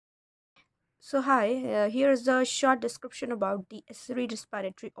Here is a short description about the accessory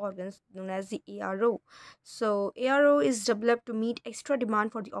respiratory organs known as the ARO. ARO is developed to meet extra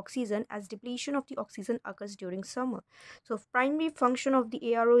demand for the oxygen as depletion of the oxygen occurs during summer. Primary function of the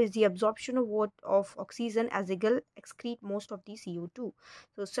ARO is the absorption of oxygen as the gill excrete most of the CO2.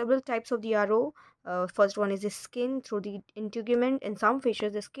 Several types of the ARO. First one is the skin through the integument. In some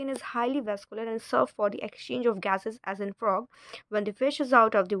fishes, the skin is highly vascular and serves for the exchange of gases, as in frog, when the fish is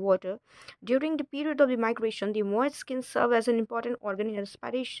out of the water. During the period of the migration, the moist skin serve as an important organ in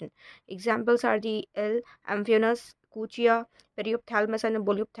respiration. Examples are the amphibians, coccia, periophthalmus, and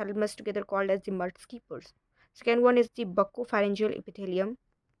bolioophthalmus, together called as the mud skippers. Second one is the buccopharyngeal epithelium.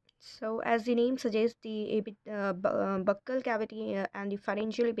 As the name suggests, the buccal cavity and the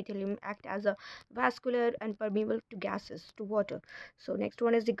pharyngeal epithelium act as a vascular and permeable to gases, to water. Next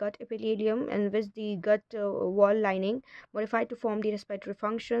one is the gut epithelium, in which the gut wall lining modified to form the respiratory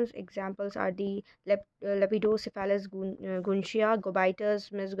functions. Examples are the lepidocephalus guntia,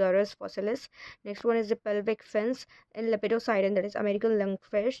 gobitus, mesgarus fossilis. Next one is the pelvic fins in lepidosiren, that is American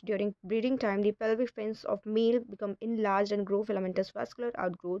lungfish. During breeding time, the pelvic fins of male become enlarged and grow filamentous vascular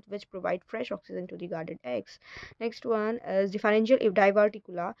outgrowth which provide fresh oxygen to the guarded eggs. Next one is the pharyngeal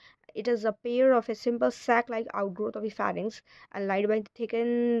diverticula. It is a pair of a simple sac-like outgrowth of the pharynx and lined by the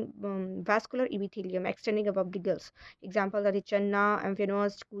thickened vascular epithelium extending above the gills. Examples are the channa,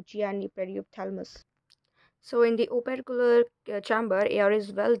 amphibians, coccia, and the periophthalmus. In the opercular chamber, air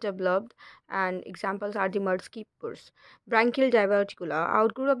is well developed, and examples are the mud skippers. Branchial diverticula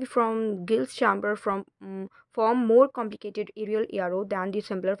outgrow from Gill's chamber form more complicated aerial aero than the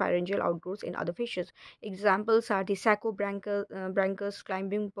simpler pharyngeal outgrowths in other fishes. Examples are the Sacobranchus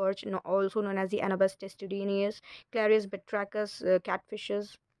climbing perch, also known as the Anabas testudinus, Clarius batrachus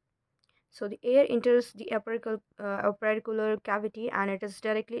catfishes. The air enters the apical cavity and it is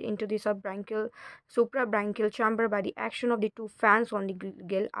directly into the suprabranchial chamber by the action of the two fans on the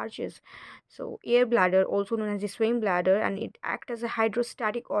gill arches. Air bladder, also known as the swim bladder, and it acts as a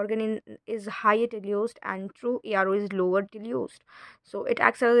hydrostatic organ is higher teleosed and true ARO is lower teleosed. It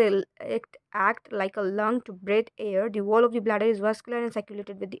act like a lung to breathe air. The wall of the bladder is vascular and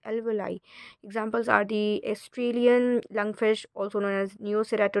circulated with the alveoli. Examples are the Australian lungfish, also known as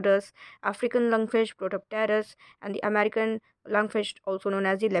Neoceratodus, African lungfish Protopterus, and the American lungfish also known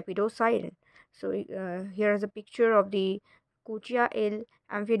as the lepidosiren. Here is a picture of the Coccia L,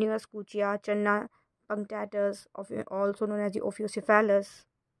 amphibious Coccia, Channa punctatus, also known as the Ophiocephalus.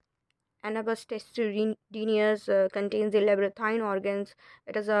 Anabas testudinus contains the labyrinthine organs.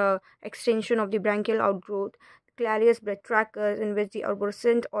 It is a extension of the branchial outgrowth. Clarius batrachus, in which the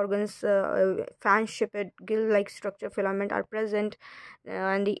arborescent organs, fan-shaped gill-like structure filament are present,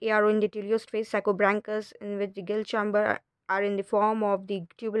 and the ARO in the teleosed phase, Sacobranchus, in which the gill chamber are in the form of the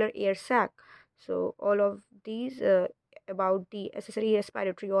tubular air sac. All of these about the accessory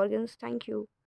respiratory organs. Thank you.